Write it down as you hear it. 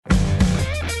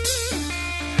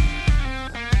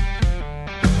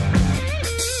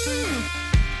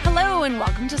Hello and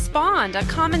welcome to Spawned, a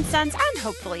common sense and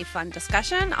hopefully fun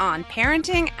discussion on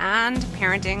parenting and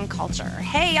parenting culture.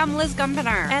 Hey, I'm Liz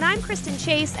Gumbiner. And I'm Kristen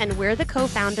Chase, and we're the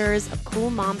co-founders of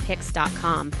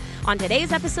CoolMomPicks.com. On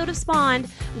today's episode of Spawned,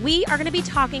 we are going to be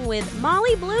talking with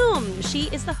Molly Bloom. She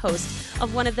is the host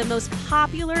of one of the most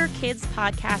popular kids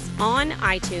podcasts on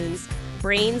iTunes,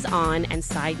 Brains On. And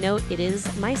side note, it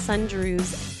is my son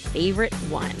Drew's favorite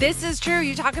one. This is true.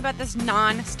 You talk about this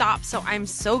non-stop, so I'm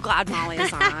so glad Molly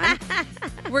is on.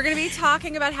 We're going to be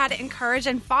talking about how to encourage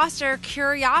and foster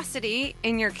curiosity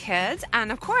in your kids. And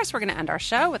of course, we're going to end our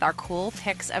show with our cool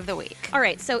picks of the week. All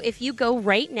right. So if you go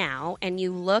right now and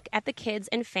you look at the kids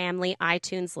and family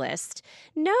iTunes list,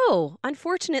 no,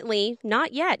 unfortunately,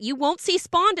 not yet. You won't see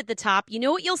Spawned at the top. You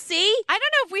know what you'll see? I don't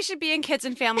know if we should be in kids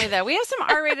and family, though. We have some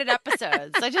R-rated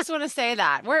episodes. I just want to say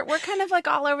that. We're kind of like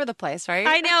all over the place, right?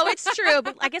 I know. It's true,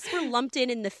 but I guess we're lumped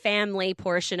in the family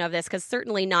portion of this because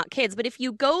certainly not kids. But if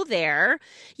you go there,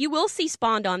 you will see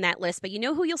Spawned on that list. But you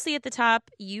know who you'll see at the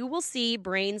top? You will see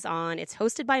Brains On. It's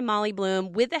hosted by Molly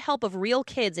Bloom with the help of real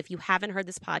kids if you haven't heard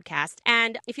this podcast.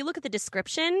 And if you look at the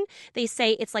description, they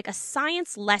say it's like a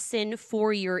science lesson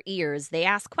for your ears. They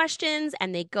ask questions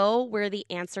and they go where the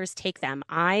answers take them.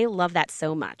 I love that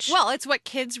so much. Well, it's what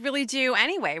kids really do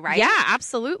anyway, right? Yeah,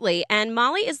 absolutely. And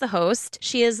Molly is the host.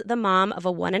 She is the mom of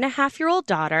a 1.5-year-old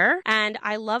daughter. And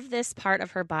I love this part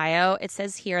of her bio. It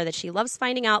says here that she loves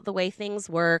finding out the way things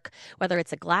work, whether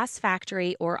it's a glass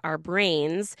factory or our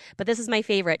brains. But this is my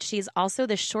favorite. She's also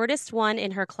the shortest one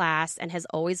in her class and has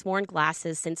always worn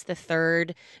glasses since the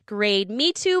 3rd grade.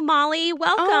 Me too, Molly.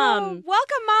 Welcome. Oh,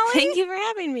 welcome, Molly. Thank you for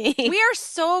having me. We are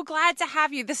so glad to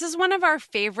have you. This is one of our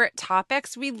favorite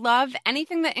topics. We love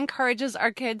anything that encourages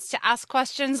our kids to ask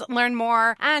questions, learn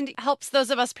more, and helps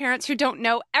those of us parents who don't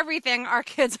know everything our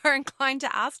kids are inclined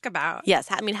to ask about. Yes,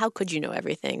 I mean, how could you know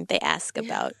everything? They ask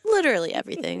about literally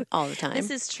everything all the time.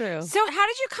 This is true. So how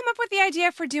did you come up with the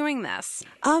idea for doing this?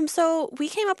 So we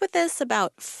came up with this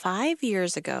about 5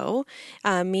 years ago.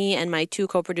 Me and my 2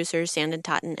 co-producers, Sandon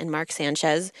Totten and Mark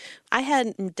Sanchez. I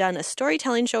had done a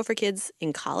storytelling show for kids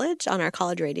in college on our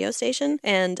college radio station,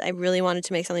 and I really wanted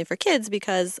to make something for kids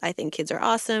because I think kids are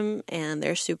awesome and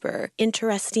they're super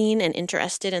interesting and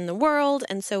interested in the world.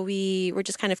 And so we were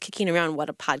just kind of kicking around what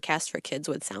a podcast for kids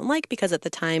would sound like because at the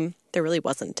time there really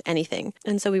wasn't anything.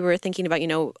 And so we were thinking about,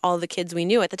 all the kids we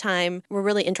knew at the time were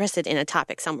really interested in a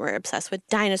topic. Some were obsessed with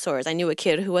dinosaurs. I knew a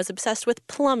kid who was obsessed with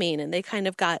plumbing, and they kind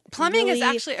of got Plumbing really... is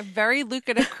actually a very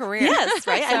lucrative career. Yes,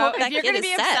 right? So I hope if that you're kid going to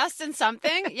is be set. obsessed in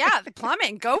something,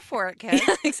 plumbing, go for it, kid.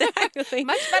 Yeah, exactly.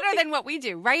 Much better than what we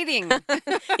do, writing.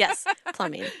 Yes,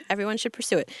 plumbing. Everyone should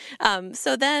pursue it.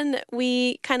 So then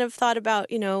we kind of thought about,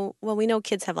 we know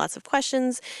kids have lots of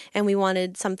questions, and we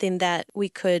wanted something that we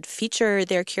could feature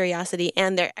their curiosity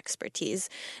and their expertise.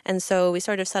 And so we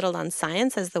sort of settled on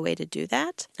science as the way to do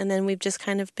that. And then we've just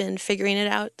kind of been figuring it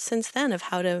out since then of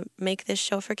how to make this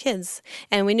show for kids.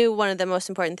 And we knew one of the most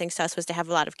important things to us was to have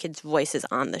a lot of kids' voices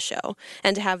on the show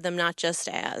and to have them not just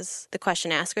as the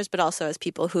question askers, but also as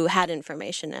people who had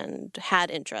information and had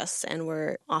interests and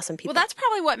were awesome people. Well, that's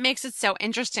probably what makes it so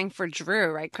interesting for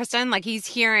Drew, right, Kristen? Like he's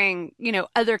hearing,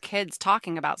 other kids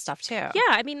talking about stuff too. Yeah,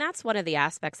 I mean, that's one of the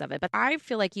aspects of it. But I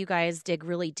feel like you guys dig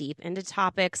really deep into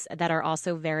topics that are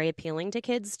also very appealing to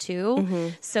kids too. Mm-hmm.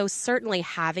 So certainly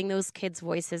having those kids'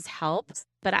 voices helps.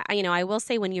 But I will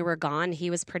say when you were gone,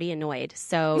 he was pretty annoyed.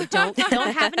 So don't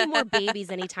have any more babies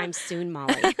anytime soon,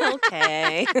 Molly.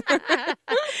 Okay.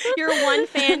 You're one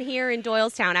fan here in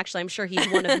Doylestown. Actually, I'm sure he's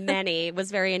one of many.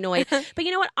 Was very annoyed. But you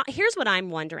know what? Here's what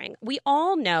I'm wondering. We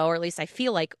all know, or at least I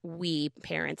feel like we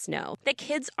parents know, that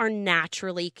kids are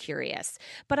naturally curious.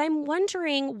 But I'm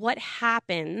wondering what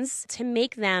happens to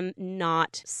make them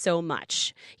not so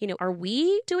much. Are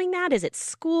we doing that? Is it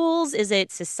schools? Is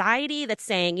it society that's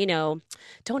saying,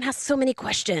 don't ask so many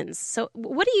questions? So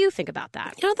what do you think about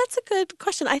that? That's a good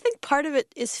question. I think part of it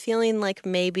is feeling like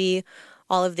maybe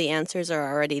all of the answers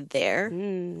are already there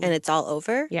and it's all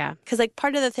over. Yeah. Because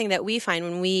part of the thing that we find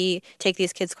when we take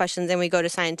these kids' questions and we go to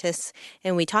scientists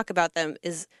and we talk about them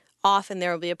is often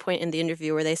there will be a point in the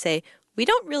interview where they say, we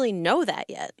don't really know that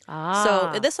yet.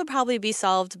 So this will probably be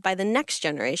solved by the next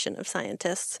generation of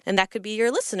scientists, and that could be your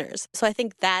listeners. So I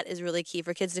think that is really key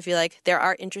for kids to feel like there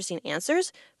are interesting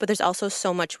answers, but there's also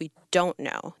so much we don't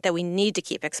know that we need to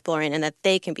keep exploring and that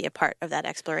they can be a part of that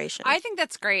exploration. I think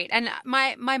that's great. And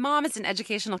my mom is an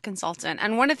educational consultant,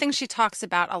 and one of the things she talks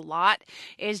about a lot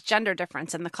is gender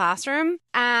difference in the classroom.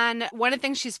 And one of the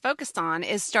things she's focused on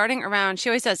is starting around, she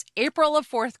always says, April of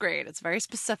 4th grade, it's very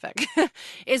specific,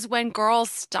 is when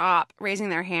girls stop raising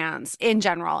their hands in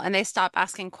general and they stop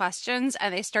asking questions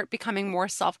and they start becoming more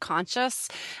self-conscious.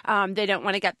 They don't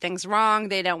want to get things wrong.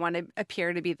 They don't want to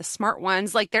appear to be the smart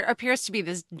ones. Like there appears to be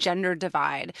this gender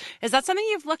divide. Is that something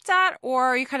you've looked at, or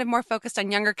are you kind of more focused on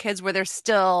younger kids where they're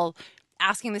still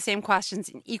asking the same questions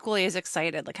and equally as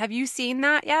excited? Like, have you seen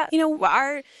that yet? You know,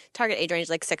 our target age range is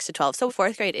like 6 to 12. So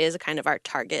fourth grade is kind of our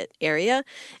target area.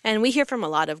 And we hear from a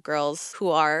lot of girls who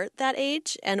are that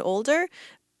age and older.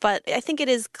 But I think it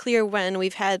is clear when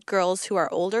we've had girls who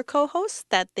are older co-hosts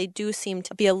that they do seem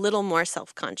to be a little more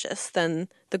self-conscious than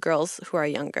the girls who are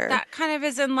younger. That kind of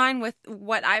is in line with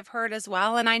what I've heard as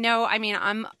well. And I know, I mean,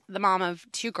 I'm the mom of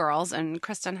 2 girls and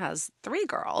Kristen has 3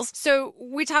 girls. So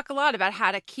we talk a lot about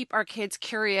how to keep our kids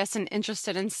curious and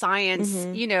interested in science,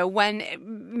 you know, when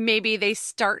maybe they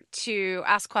start to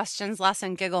ask questions less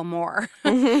and giggle more.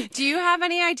 Do you have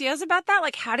any ideas about that?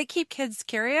 Like how to keep kids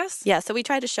curious? Yeah, so we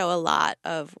try to show a lot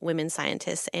of women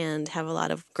scientists and have a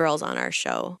lot of girls on our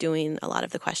show doing a lot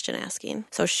of the question asking.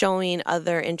 So showing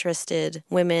other interested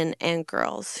women and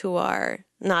girls who are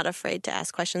not afraid to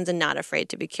ask questions and not afraid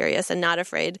to be curious and not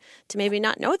afraid to maybe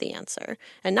not know the answer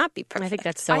and not be perfect. I think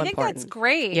that's so important. I think that's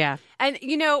great. Yeah. And,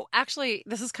 you know, actually,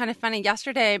 this is kind of funny.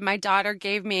 Yesterday, my daughter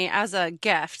gave me as a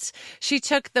gift, she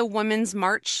took the Women's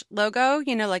March logo,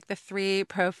 you know, like the 3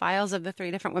 profiles of the 3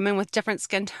 different women with different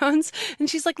skin tones. And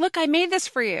she's like, look, I made this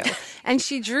for you. And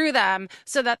she drew them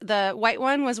so that the white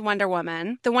one was Wonder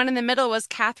Woman. The one in the middle was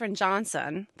Katherine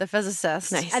Johnson, the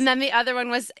physicist. Nice. And then the other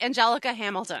one was Angelica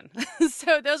Hamilton.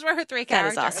 So those were her 3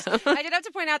 characters. That is awesome. I did have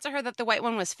to point out to her that the white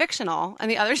one was fictional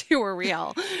and the other 2 were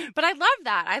real. But I love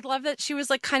that. I love that she was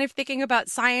like kind of thinking about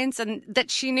science and that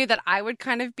she knew that I would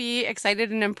kind of be excited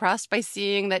and impressed by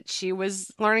seeing that she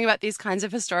was learning about these kinds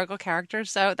of historical characters.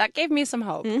 So that gave me some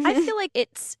hope. I feel like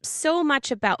it's so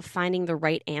much about finding the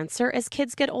right answer as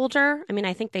kids get older. I mean,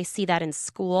 I think they see that in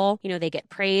school. You know, they get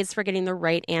praised for getting the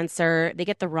right answer. They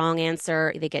get the wrong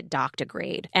answer. They get docked a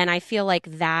grade. And I feel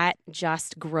like that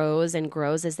just grows and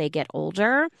grows as they get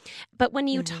older. But when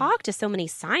you talk to so many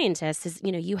scientists, as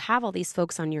you know, you have all these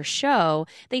folks on your show,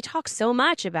 they talk so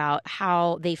much about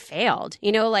how they failed.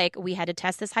 You know, like we had to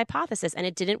test this hypothesis and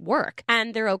it didn't work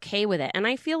and they're okay with it. And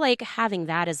I feel like having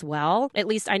that as well, at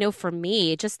least I know for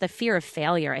me, just the fear of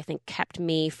failure, I think kept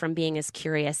me from being as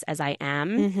curious as I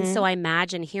am. And so I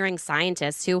imagine hearing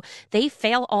scientists who they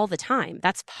fail all the time.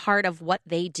 That's part of what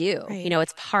they do. Right. You know,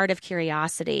 it's part of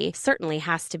curiosity. Certainly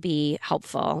has to be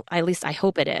helpful. At least I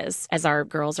hope it is as our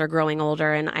girls are growing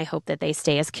older. And I hope that they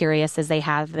stay as curious as they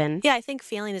have been. Yeah, I think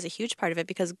failing is a huge part of it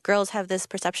because girls have this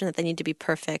perception that they need to be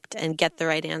perfect and get the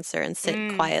right answer and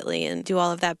sit quietly and do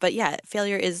all of that. But yeah,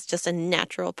 failure is just a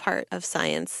natural part of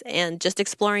science and just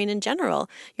exploring in general.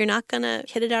 You're not going to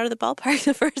hit it out of the ballpark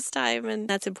the first time. And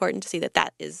that's important to see that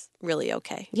that is really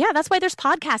okay. Yeah, that's why there's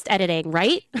podcast editing,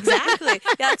 right? Exactly.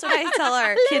 That's what I tell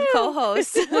our kid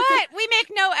co-hosts. What? We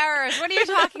make no errors. What are you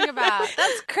talking about?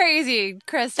 That's crazy,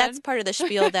 Kristen. That's part of the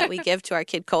spiel that we give to our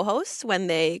kid co-hosts when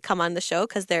they come on the show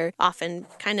because they're often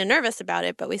kind of nervous about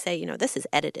it. But we say, you know, this is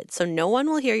edited. So no one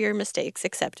will hear your mistakes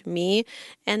except me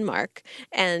and Mark.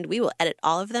 And we will edit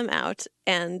all of them out.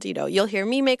 And, you know, you'll hear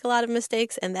me make a lot of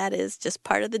mistakes. And that is just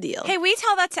part of the deal. Hey, we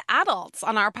tell that to adults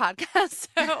on our podcast.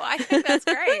 So I think that's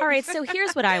great. All right, so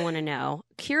here's what I want to know.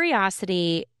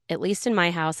 Curiosity, at least in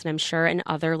my house, and I'm sure in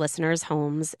other listeners'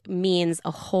 homes, means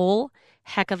a whole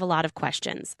heck of a lot of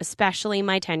questions, especially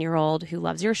my 10-year-old who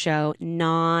loves your show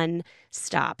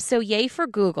non-stop. So yay for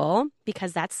Google,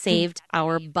 because that saved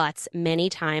our butts many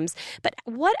times. But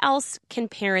what else can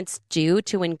parents do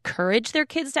to encourage their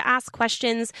kids to ask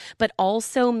questions, but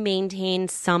also maintain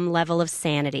some level of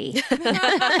sanity?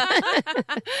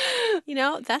 You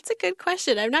know, that's a good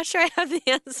question. I'm not sure I have the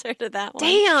answer to that one.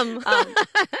 Damn.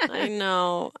 I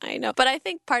know. But I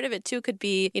think part of it too could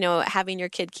be, you know, having your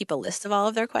kid keep a list of all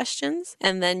of their questions.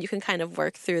 And then you can kind of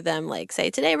work through them. Like say,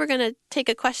 today we're going to take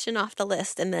a question off the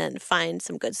list and then find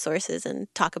some good sources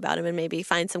and talk about them and maybe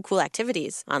find some cool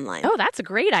activities online. Oh, that's a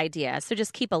great idea. So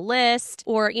just keep a list.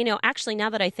 Or, you know, actually, now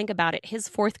that I think about it, his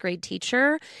 4th grade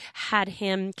teacher had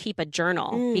him keep a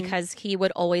journal because he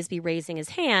would always be raising his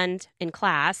hand in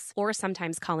class or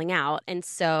sometimes calling out. And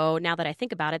so now that I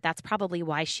think about it, that's probably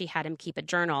why she had him keep a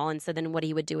journal. And so then what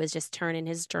he would do is just turn in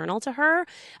his journal to her,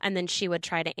 and then she would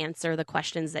try to answer the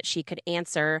questions that she could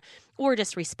answer. or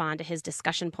just respond to his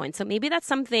discussion points. So maybe that's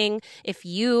something, if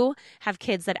you have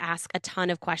kids that ask a ton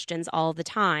of questions all the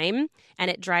time and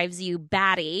it drives you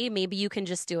batty, maybe you can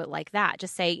just do it like that.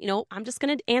 Just say, I'm just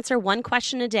going to answer one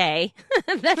question a day.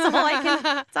 That's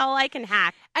all I can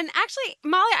hack. And actually,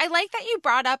 Molly, I like that you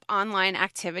brought up online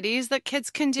activities that kids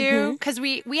can do, because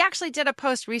we actually did a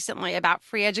post recently about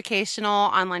free educational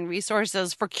online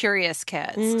resources for curious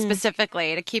kids,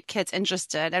 specifically to keep kids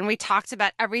interested. And we talked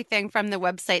about everything from the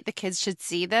website The Kids Should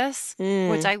See This,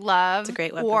 which I love. It's a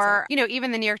great website. Or,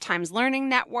 even the New York Times Learning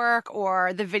Network,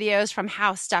 or the videos from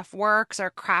How Stuff Works or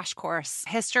Crash Course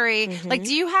History. Like,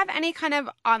 do you have any kind of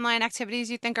online activities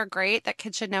you think are great that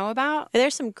kids should know about?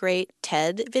 There's some great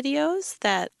TED videos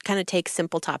that kind of take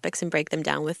simple topics and break them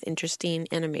down with interesting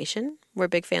animation. We're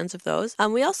big fans of those.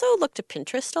 We also look to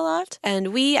Pinterest a lot, and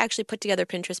we actually put together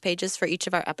Pinterest pages for each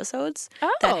of our episodes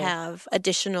that have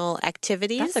additional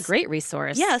activities. That's a great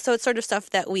resource. Yeah, so it's sort of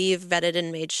stuff that we've vetted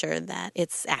and made sure that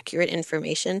it's accurate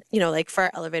information. Like for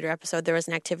our elevator episode, there was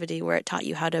an activity where it taught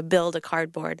you how to build a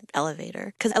cardboard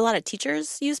elevator, because a lot of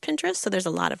teachers use Pinterest, so there's a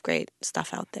lot of great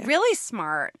stuff out there. Really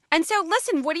smart. And so,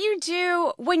 listen, what do you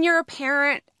do when you're a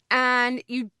parent and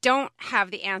you don't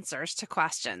have the answers to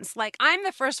questions? Like, I'm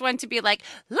the first one to be like,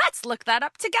 let's look that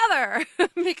up together,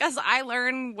 because I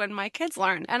learn when my kids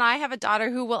learn. And I have a daughter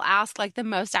who will ask like the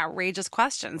most outrageous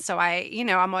questions. So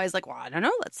I'm always like, well, I don't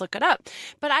know, let's look it up.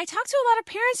 But I talk to a lot of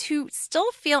parents who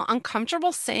still feel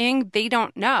uncomfortable saying they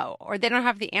don't know or they don't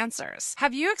have the answers.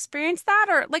 Have you experienced that?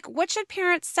 Or like, what should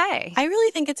parents say? I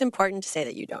really think it's important to say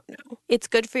that you don't know. It's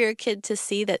good for your kid to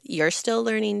see that you're still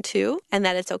learning too, and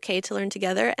that it's okay to learn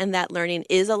together, and that learning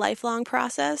is a lifelong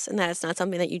process, and that it's not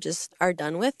something that you just are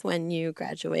done with when you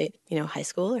graduate, high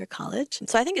school or college.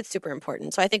 So I think it's super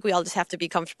important. So I think we all just have to be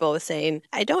comfortable with saying,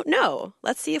 I don't know.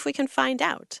 Let's see if we can find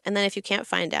out. And then if you can't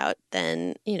find out,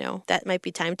 then, that might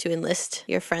be time to enlist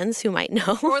your friends who might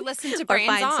know. Or listen to Brains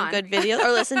Or find On. some good videos.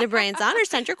 Or listen to Brains On, or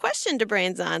send your question to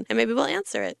Brains On, and maybe we'll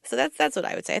answer it. So that's what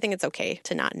I would say. I think it's okay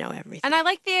to not know everything. And I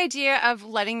like the idea of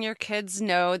letting your kids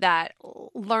know that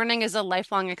learning is a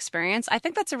lifelong experience. I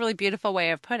think that's a really beautiful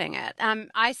way of putting it.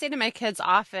 I say to my kids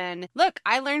often, look,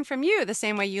 I learn from you the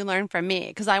same way you learn from me,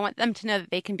 because I want them to know that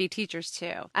they can be teachers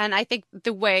too. And I think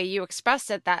the way you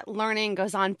expressed it, that learning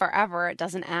goes on forever, it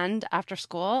doesn't end after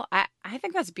school, I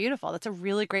think that's beautiful. That's a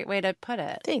really great way to put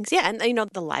it. Thanks. Yeah. And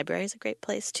the library is a great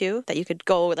place too, that you could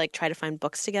go like try to find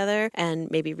books together and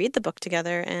maybe read the book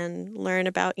together and learn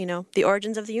about, the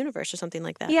origins of the universe or something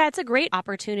like that. Yeah, it's a great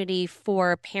opportunity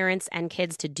for parents and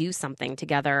kids to do something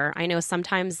together. I know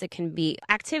sometimes it can be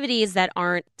activities that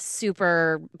aren't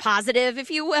super positive,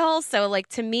 if you will. So like,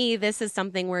 to me, this is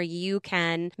something where you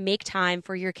can make time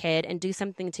for your kid and do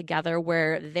something together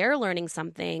where they're learning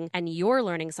something and you're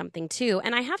learning something too.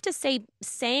 And I have to say,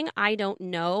 saying I don't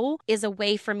know is a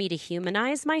way for me to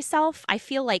humanize myself. I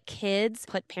feel like kids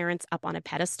put parents up on a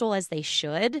pedestal, as they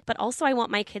should, but also I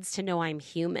want my kids to know I'm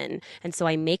human. And so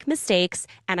I make mistakes,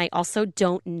 and I also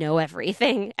don't know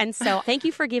everything. And so thank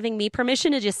you for giving me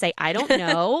permission to just say I don't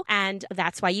know. And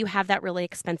that's why you have that really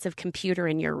expensive computer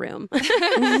in your room.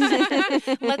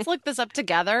 Let's look this up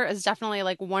together is definitely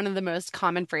like one of the most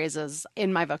common phrases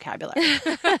in my vocabulary.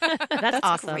 That's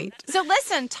awesome. Great. So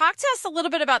listen, talk to us a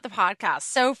little bit about the podcast.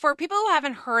 So for people who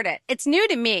haven't heard it, it's new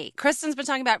to me. Kristen's been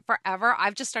talking about it forever.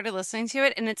 I've just started listening to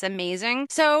it, and it's amazing.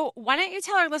 So why don't you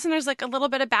tell our listeners like a little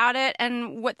bit about it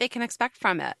and what they can expect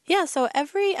from it? Yeah, so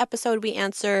every episode we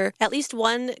answer at least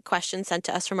one question sent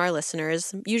to us from our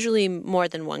listeners, usually more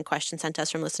than one question sent to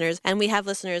us from listeners. And we have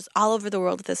listeners all over the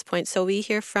world at this point. So we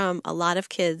hear from a lot of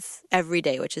kids every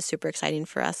day, which is super exciting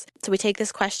for us. So we take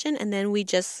this question and then we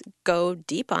just go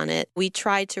deep on it. We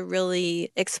try to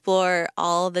really explore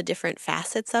all the different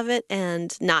facets of it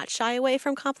and not shy away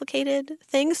from complicated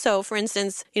things. So for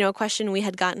instance, a question we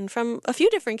had gotten from a few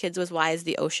different kids was, why is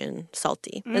the ocean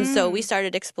salty? And so we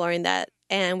started exploring that.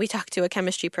 And we talked to a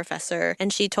chemistry professor,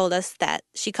 and she told us that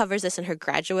she covers this in her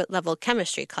graduate level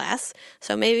chemistry class.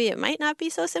 So maybe it might not be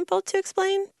so simple to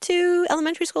explain to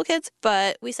elementary school kids.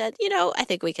 But we said, I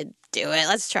think we could do it.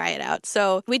 Let's try it out.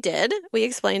 So we did. We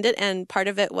explained it. And part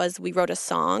of it was we wrote a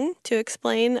song to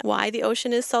explain why the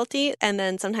ocean is salty. And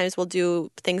then sometimes we'll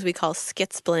do things we call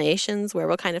skitsplanations, where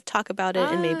we'll kind of talk about it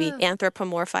and maybe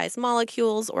anthropomorphize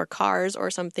molecules or cars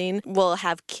or something. We'll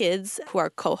have kids who are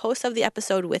co-hosts of the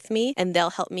episode with me, and they'll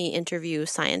help me interview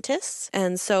scientists.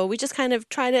 And so we just kind of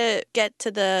try to get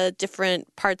to the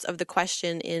different parts of the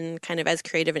question in kind of as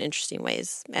creative and interesting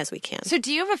ways as we can. So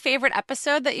do you have a favorite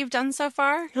episode that you've done so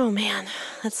far? Oh man,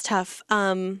 that's tough.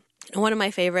 And one of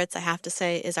my favorites, I have to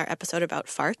say, is our episode about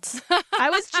farts. I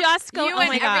was just going, You oh and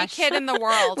my every gosh. kid in the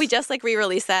world. We just like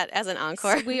re-released that as an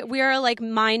encore. We are like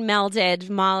mind melded,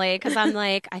 Molly, because I'm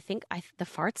like, I think the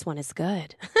farts one is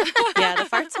good. Yeah, the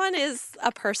farts one is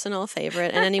a personal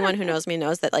favorite. And anyone who knows me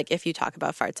knows that like if you talk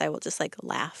about farts, I will just like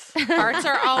laugh. Farts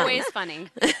are always funny.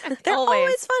 They're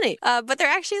always funny, but they're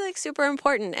actually like super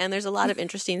important, and there's a lot of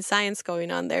interesting science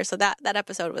going on there. So that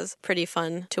episode was pretty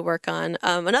fun to work on.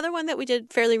 Another one that we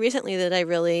did fairly recently that I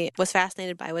really was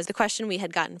fascinated by was the question we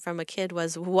had gotten from a kid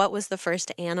was, what was the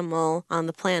first animal on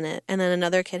the planet? And then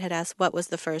another kid had asked, what was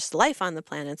the first life on the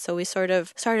planet? So we sort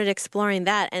of started exploring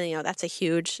that, and you know that's a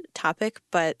huge topic,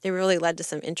 but it really led to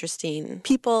some interesting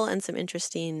people and some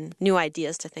interesting new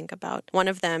ideas to think about. One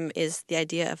of them is the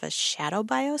idea of a shadow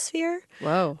biosphere.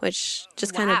 Whoa. Which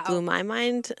just kind of blew my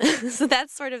mind. So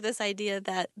that's sort of this idea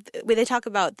that they talk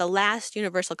about the last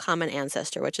universal common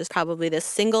ancestor, which is probably this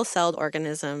single-celled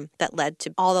organism that led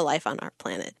to all the life on our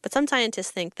planet. But some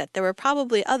scientists think that there were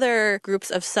probably other groups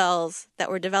of cells that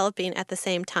were developing at the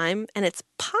same time, and it's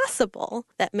possible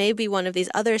that maybe one of these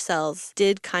other cells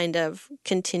did kind of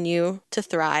continue to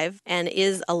thrive and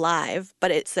is alive,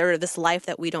 but it's sort of this life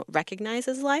that we don't recognize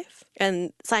as life.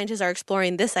 And scientists are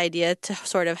exploring this idea to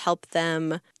sort of help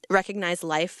them recognize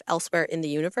life elsewhere in the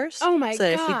universe. Oh my So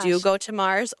that gosh. if we do go to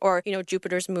Mars or, you know,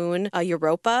 Jupiter's moon,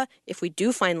 Europa, if we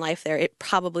do find life there, it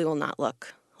probably will not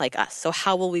look like us. So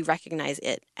how will we recognize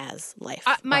it as life?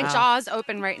 My jaw's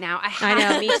open right now. I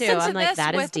know, me too. listened to I'm like, this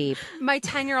that is with deep. My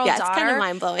 10-year-old Yeah, daughter. it's kind of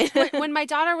mind-blowing. When my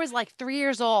daughter was like 3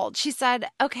 years old, she said,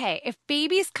 okay, if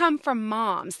babies come from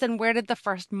moms, then where did the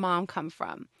first mom come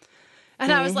from?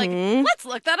 And I was like, let's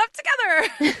look that up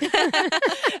together.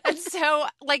 And so,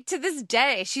 like, to this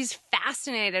day, she's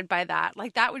fascinated by that.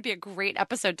 Like, that would be a great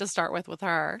episode to start with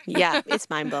her. Yeah, it's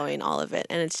mind-blowing, all of it.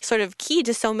 And it's sort of key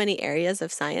to so many areas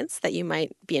of science that you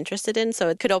might be interested in. So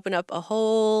it could open up a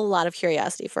whole lot of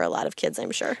curiosity for a lot of kids, I'm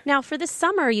sure. Now, for the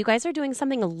summer, you guys are doing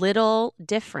something a little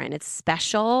different. It's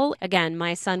special. Again,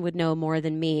 my son would know more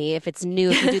than me if it's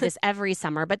new, if you do this every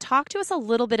summer. But talk to us a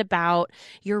little bit about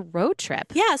your road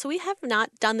trip. Yeah, so we have not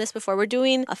done this before. We're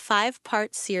doing a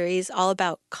 5-part series all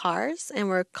about cars, and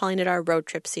we're calling it our road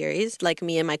trip series. Like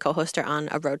me and my co-host are on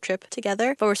a road trip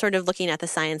together, but we're sort of looking at the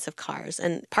science of cars.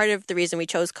 And part of the reason we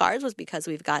chose cars was because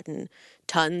we've gotten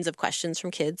tons of questions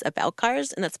from kids about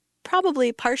cars, and that's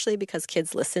probably partially because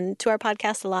kids listen to our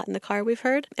podcast a lot in the car, we've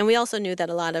heard. And we also knew that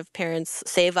a lot of parents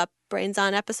save up Brains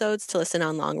On episodes to listen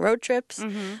on long road trips.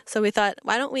 So we thought,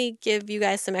 why don't we give you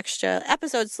guys some extra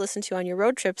episodes to listen to on your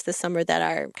road trips this summer that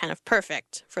are kind of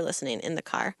perfect for listening in the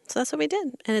car. So that's what we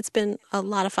did. And it's been a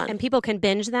lot of fun. And people can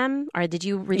binge them? Or did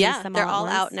you release them all they're at all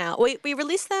once? out now. We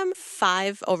released them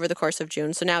 5 over the course of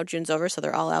June. So now June's over, so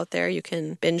they're all out there. You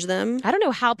can binge them. I don't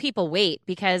know how people wait,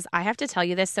 because I have to tell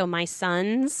you this. So my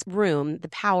son's room, the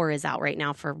power is out right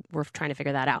now. We're trying to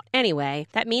figure that out. Anyway,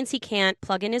 that means he can't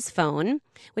plug in his phone,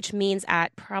 which means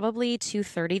at probably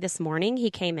 2:30 this morning, he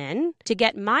came in to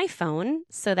get my phone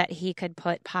so that he could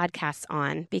put podcasts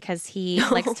on, because he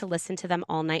likes to listen to them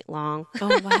all night long.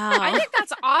 Oh, wow. I think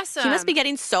that's awesome. He must be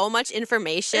getting so much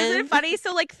information. Isn't it funny?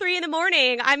 So like 3 a.m,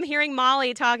 I'm hearing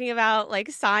Molly talking about like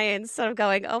science. So I'm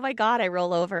going, oh my God, I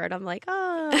roll over and I'm like,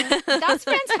 oh. That's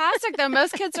fantastic, though.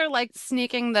 Most kids are like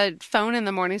sneaking the phone in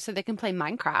the morning so they can play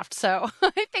Minecraft. So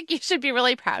I think you should be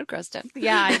really proud, Kristen.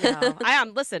 Yeah, I know. I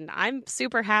am. Listen, I'm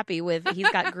super happy with, he's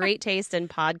got great taste in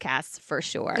podcasts for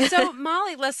sure. So,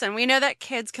 Molly, listen, we know that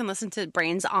kids can listen to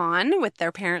Brains On with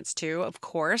their parents too, of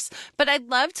course. But I'd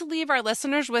love to leave our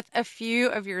listeners with a few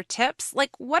of your tips.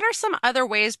 Like, what are some other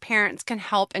ways parents can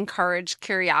help encourage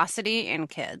curiosity in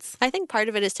kids? I think part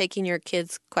of it is taking your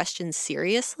kids' questions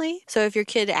seriously. So if your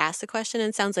kid asks a question, and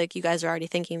it sounds like you guys are already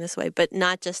thinking this way, but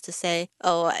not just to say,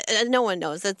 oh, no one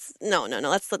knows. That's no.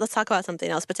 Let's talk about something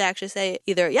else. But to actually say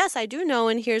either, yes, I do know,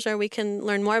 and here's where we can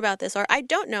learn more about this, or I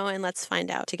don't know, and let's find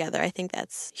out together. I think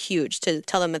that's huge, to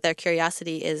tell them that their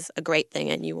curiosity is a great thing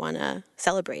and you want to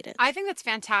celebrate it. I think that's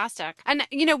fantastic. And,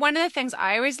 you know, one of the things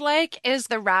I always like is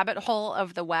the rabbit hole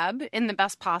of the web in the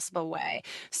best possible way.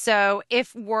 So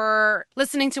if we're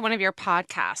listening to one of your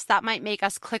podcasts, that might make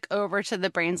us click over to the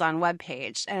Brains On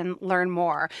webpage and learn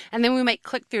more. And then we might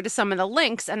click through to some of the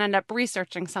links and end up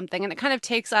researching something. And it kind of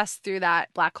takes us through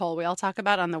that black hole we all talk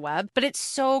about on the web. But it's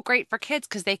so great for kids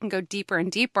because they can go deeper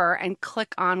and deeper and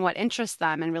click on what interests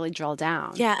them and really drill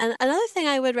down. Yeah, and another thing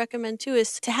I would recommend too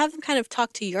is to have them kind of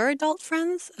talk to your adult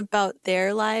friends about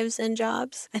their lives and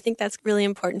jobs. I think that's really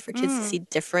important for kids to see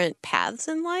different paths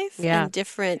in life Yeah. and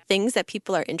different things that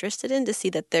people are interested in, to see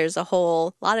that there's a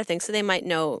whole lot of things. So they might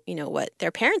know, what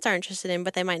their parents are interested in,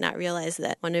 but they might not realize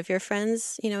that one of your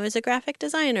friends, is a graphic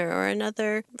designer, or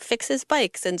another fixes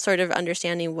bikes, and sort of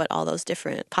understanding what all those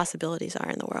different possibilities are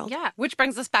in the world. Yeah, which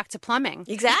brings us back to plumbing.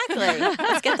 Exactly.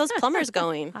 Let's get those plumbers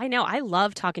going. I know. I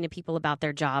love talking to people about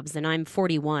their jobs, and I'm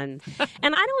 41.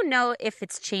 And I don't know if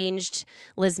it's changed.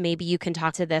 Liz, maybe you can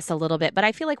talk to this a little bit, but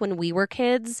I feel like when we were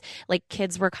kids, like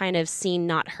kids were kind of seen,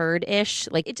 not heard-ish.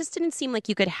 Like it just didn't seem like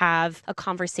you could have a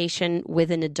conversation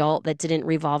with an adult that didn't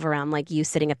revolve around like you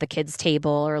sitting at the kids'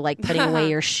 table or like putting away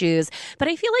your shoes. But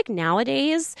I feel like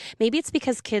nowadays, maybe it's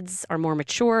because kids are more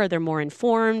mature, or they're more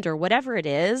informed, or whatever it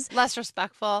is. Less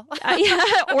respectful. Yeah,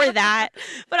 or that.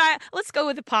 But let's go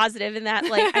with the positive in that.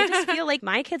 Like, I just feel like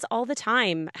my kids all the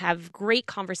time have great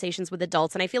conversations with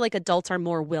adults, and I feel like adults are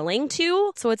more willing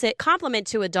to. So it's a compliment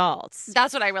to adults.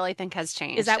 That's what I really think has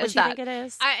changed. Is that what you think it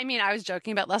is? I mean, I was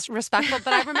joking about less respectful,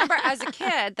 but I remember as a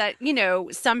kid that,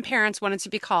 some parents wanted to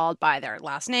be called by their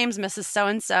last names, Mrs.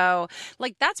 So-and-so.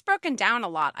 Like, that's broken down a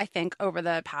lot, I think, over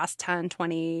the past 10,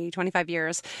 20, 25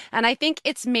 years. And I think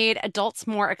it's made adults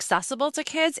more accessible to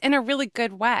kids in a really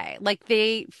good way. Like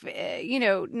they,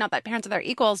 not that parents are their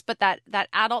equals, but that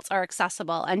adults are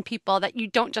accessible and people that you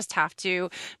don't just have to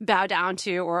bow down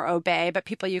to or obey, but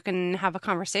people you can have a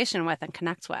conversation with and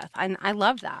connect with. And I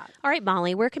love that. All right,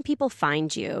 Molly, where can people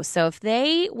find you? So if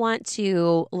they want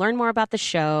to learn more about the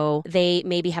show, they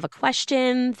maybe have a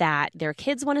question that their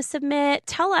kids want to submit,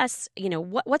 tell us,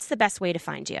 what's the best way to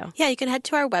find you? Yeah, you can head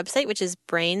to our website, which is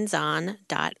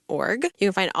brainson.org. You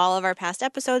can find all of our past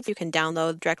episodes. You can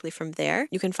download directly from there.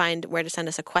 You can find where to send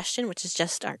us a question, which is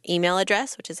just our email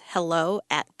address, which is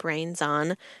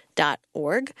hello@brainson.org.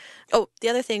 Oh, the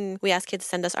other thing, we ask kids to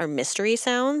send us our mystery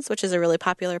sounds, which is a really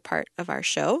popular part of our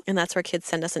show. And that's where kids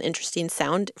send us an interesting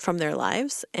sound from their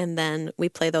lives. And then we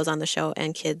play those on the show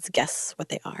and kids guess what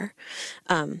they are.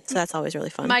 So that's always really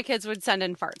fun. My kids would send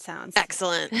in fart sounds.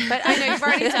 Excellent. But I know you've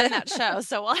already done that show,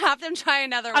 so we'll have them try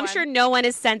another one. I'm sure no one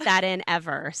has sent that in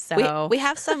ever. So We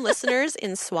have some listeners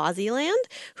in Swaziland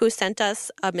who sent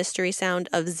us a mystery sound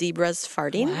of zebras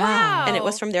farting. Wow. And it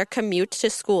was from their commute to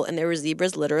school, and there were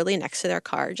zebras literally next to their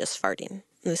car just farting. And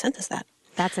they sent us that.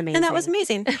 That's amazing. And that was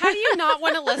amazing. How do you not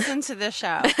want to listen to this show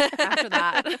after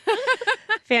that?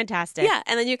 fantastic. Yeah,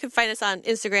 and then you can find us on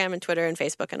Instagram and Twitter and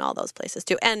Facebook and all those places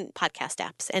too. And podcast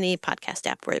apps. Any podcast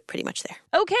app, we're pretty much there.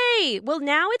 Okay, well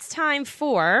now it's time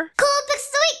for Cool Picks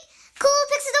of the Week! Cool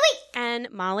Picks of the Week! And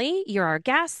Molly, you're our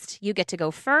guest. You get to go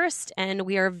first, and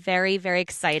we are very, very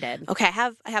excited. Okay, I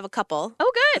have a couple.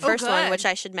 Oh, good. The first one, good. which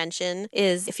I should mention,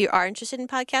 is if you are interested in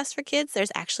podcasts for kids,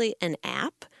 there's actually an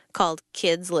app called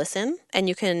Kids Listen, and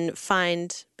you can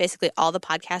find basically all the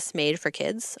podcasts made for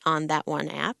kids on that one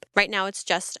app. Right now it's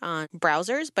just on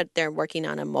browsers, but they're working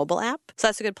on a mobile app. So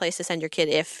that's a good place to send your kid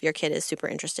if your kid is super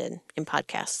interested in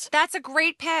podcasts. That's a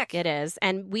great pick. It is.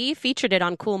 And we featured it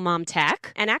on Cool Mom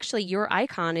Tech. And actually, your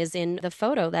icon is in the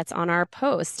photo that's on our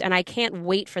post. And I can't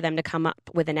wait for them to come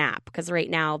up with an app because right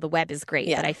now the web is great.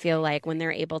 Yeah. But I feel like when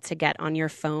they're able to get on your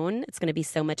phone, it's going to be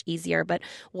so much easier. But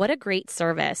what a great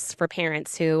service for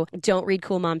parents who don't read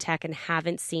Cool Mom Tech and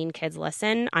haven't seen Kids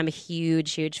Listen. I'm a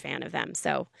huge, huge fan of them.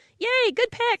 So yay,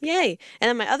 good pick. Yay. And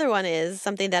then my other one is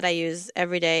something that I use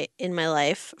every day in my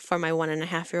life for my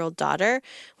 1.5-year-old daughter,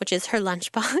 which is her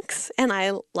lunchbox. And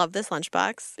I love this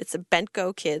lunchbox. It's a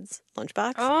Bentgo Kids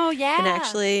lunchbox. Oh, yeah. And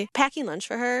actually, packing lunch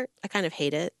for her, I kind of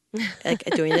hate it. Like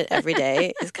doing it every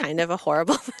day is kind of a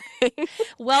horrible thing.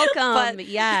 Welcome. But-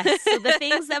 Yes. So the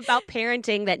things about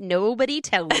parenting that nobody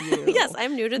tells you. Yes,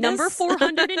 I'm new to this. Number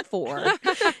 404.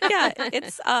 Yeah,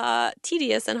 it's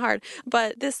tedious and hard.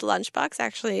 But this lunchbox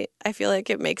actually, I feel like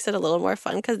it makes it a little more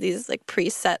fun because these like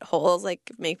preset holes like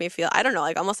make me feel, I don't know,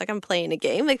 like almost like I'm playing a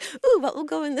game. Like, ooh, what will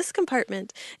go in this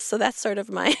compartment? So that's sort of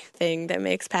my thing that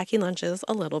makes packing lunches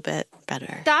a little bit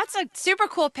better. That's a super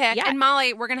cool pick. Yeah. And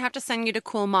Molly, we're going to have to send you to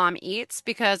Cool Mom Eats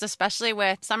because especially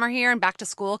with summer here and back to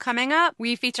school coming up,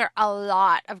 we feature a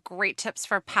lot of great tips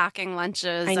for packing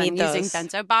lunches I and need using those.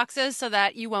 bento boxes so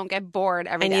that you won't get bored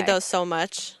every I day. need those so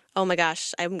much. Oh my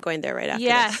gosh, I'm going there right after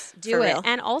Yes, this. do For it. real.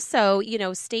 And also,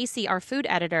 Stacy, our food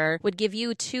editor, would give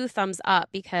you 2 thumbs up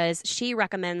because she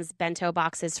recommends bento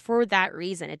boxes for that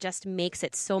reason. It just makes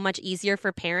it so much easier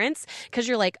for parents because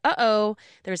you're like, uh-oh,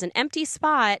 there's an empty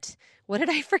spot. what did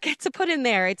I forget to put in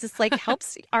there? It just like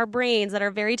helps our brains that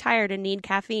are very tired and need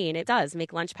caffeine. It does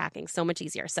make lunch packing so much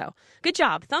easier. So good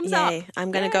job. Thumbs up. I'm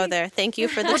going to go there. Thank you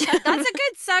for the That's a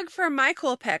good seg for my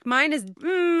cool pick. Mine is,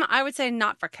 I would say,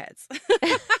 not for kids.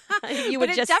 You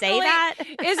would just say that?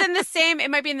 Is in the same,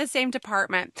 it might be in the same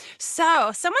department.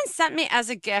 So someone sent me as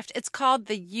a gift, it's called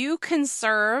the You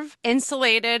Conserve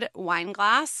Insulated Wine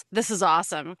Glass. This is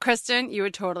awesome. Kristen, you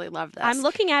would totally love this. I'm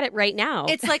looking at it right now.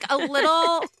 It's like a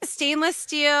little stainless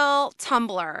steel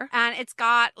tumbler, and it's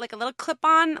got like a little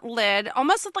clip-on lid,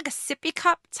 almost like a sippy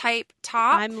cup type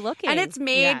top. I'm looking. And it's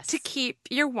made to keep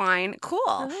your wine cool.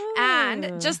 Oh.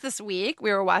 And just this week,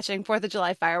 we were watching 4th of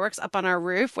July fireworks up on our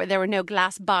roof where there were no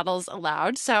glass bottles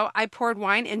allowed. So I poured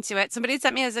wine into it. Somebody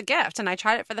sent me as a gift, and I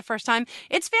tried it for the first time.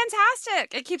 It's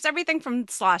fantastic. It keeps everything from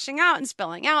sloshing out and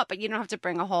spilling out, but you don't have to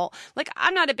bring a whole, like,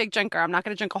 I'm not a big drinker. I'm not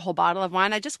going to drink a whole bottle of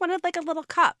wine. I just wanted like a little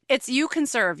cup. It's You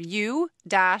Conserve,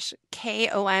 U-Konserve.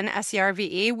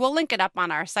 We'll link it up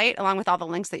on our site along with all the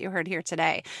links that you heard here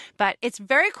today. But it's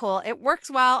very cool. It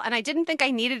works well, and I didn't think I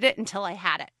needed it until I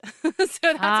had it. So that's a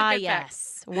good pick.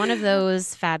 Yes. One of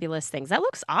those fabulous things. That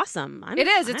looks awesome. It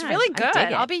is. It's really good. I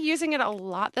dig it. I'll be using it a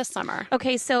lot this summer.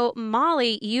 Okay, so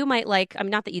Molly, you might like,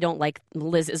 not that you don't like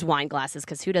Liz's wine glasses,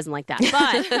 because who doesn't like that?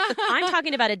 But I'm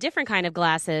talking about a different kind of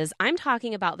glasses. I'm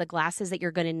talking about the glasses that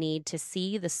you're going to need to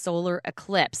see the solar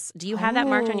eclipse. Do you have that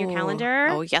marked on your calendar?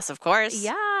 Oh, yes, of course.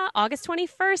 Yeah, August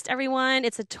 21st, everyone.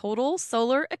 It's a total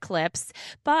solar eclipse.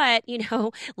 But,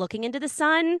 looking into the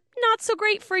sun, not so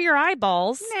great for your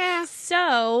eyeballs. Nah.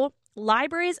 So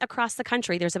libraries across the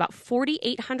country, there's about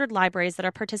 4,800 libraries that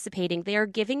are participating. They are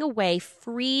giving away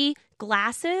free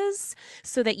glasses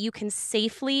so that you can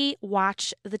safely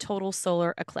watch the total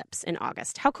solar eclipse in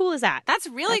August. How cool is that? That's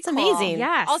really That's cool. amazing.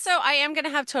 Yes. Also, I am going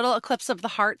to have total eclipse of the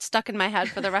heart stuck in my head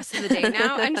for the rest of the day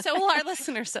now, and so will our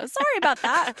listeners. So sorry about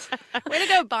that. Way to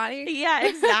go, Bonnie. Yeah,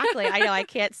 exactly. I know I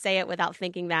can't say it without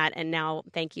thinking that, and now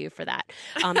thank you for that,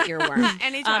 earworm.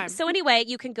 Anytime. So anyway,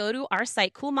 you can go to our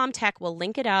site, Cool Mom Tech. We'll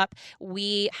link it up.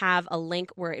 We have a link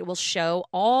where it will show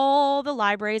all the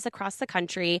libraries across the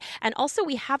country, and also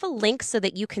we have a link so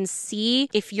that you can see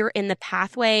if you're in the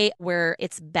pathway where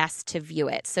it's best to view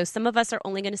it. So some of us are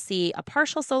only going to see a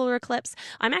partial solar eclipse.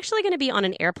 I'm actually going to be on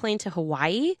an airplane to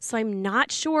Hawaii, so I'm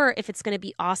not sure if it's going to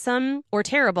be awesome or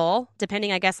terrible,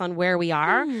 depending, I guess, on where we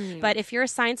are. But if you're a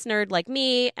science nerd like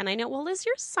me, and I know, well, Liz,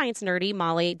 you're science nerdy.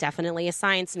 Molly, definitely a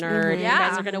science nerd. You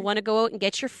guys are going to want to go out and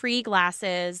get your free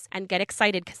glasses and get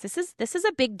excited because this is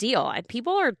a big deal. And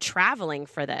people are traveling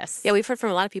for this. Yeah, we've heard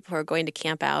from a lot of people who are going to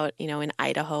camp out, in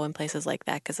Idaho and places like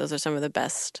that, because those are some of the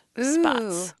best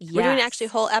spots. We're doing actually a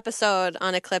whole episode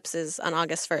on eclipses on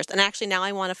August 1st. And actually now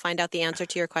I want to find out the answer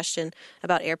to your question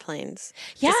about airplanes.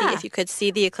 Yeah. To see if you could see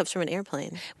the eclipse from an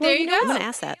airplane. There you go. I'm going to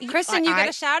ask that. Kristen, you get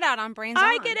a shout out on Brains On.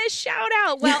 I get a shout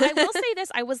out. Well, I will say this.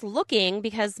 I was looking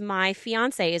because my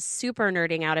fiance is super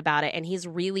nerding out about it and he's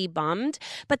really bummed.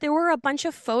 But there were a bunch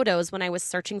of photos when I was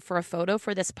searching for a photo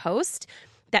for this post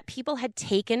that people had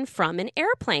taken from an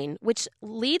airplane, which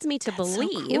leads me to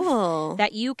believe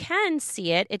that you can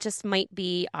see it. It just might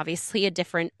be obviously a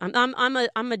different. I'm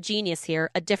a genius here.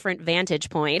 A different vantage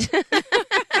point.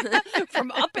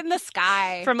 From up in the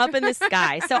sky. From up in the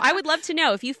sky. So I would love to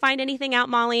know if you find anything out,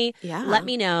 Molly. Yeah, let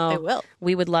me know. I will.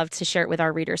 We would love to share it with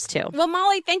our readers too. Well,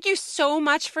 Molly, thank you so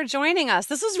much for joining us.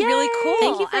 This was really cool.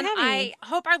 Thank you for and having me. I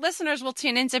hope our listeners will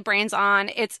tune into Brains On.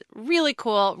 It's really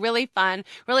cool, really fun,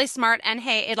 really smart, and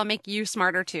hey, it'll make you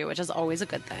smarter too, which is always a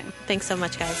good thing. Thanks so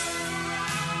much, guys.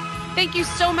 Thank you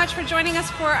so much for joining us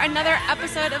for another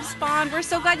episode of Spawn. We're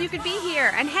so glad you could be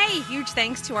here. And hey, huge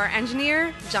thanks to our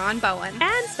engineer, John Bowen.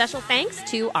 And special thanks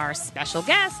to our special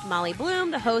guest, Molly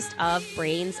Bloom, the host of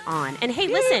Brains On. And hey,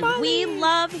 listen, we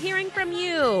love hearing from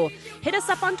you. Hit us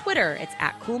up on Twitter. It's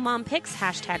at CoolMomPicks,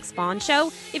 #SpawnShow.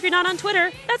 If you're not on Twitter,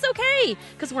 that's okay,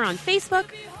 because we're on Facebook,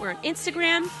 we're on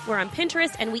Instagram, we're on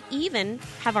Pinterest, and we even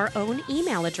have our own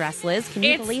email address, Liz. Can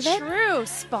you believe it? It's true.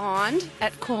 Spawned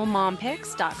at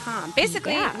CoolMomPicks.com.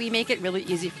 Basically, we make it really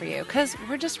easy for you because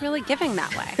we're just really giving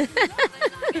that way.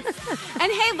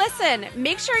 And hey, listen,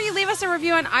 make sure you leave us a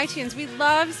review on iTunes. We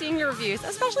love seeing your reviews,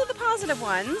 especially the positive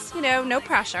ones. No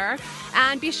pressure.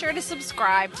 And be sure to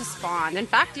subscribe to Spawn. In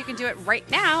fact, you can do it right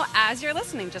now as you're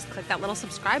listening. Just click that little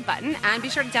subscribe button and be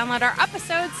sure to download our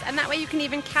episodes. And that way you can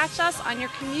even catch us on your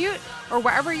commute or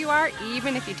wherever you are,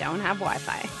 even if you don't have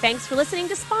Wi-Fi. Thanks for listening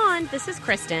to Spawn. This is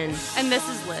Kristen. And this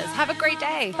is Liz. Have a great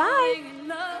day. Bye.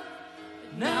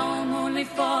 Now I'm only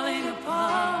falling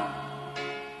apart.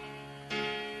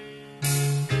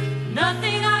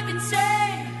 Nothing I can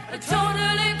say, a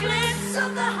total eclipse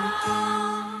of the heart.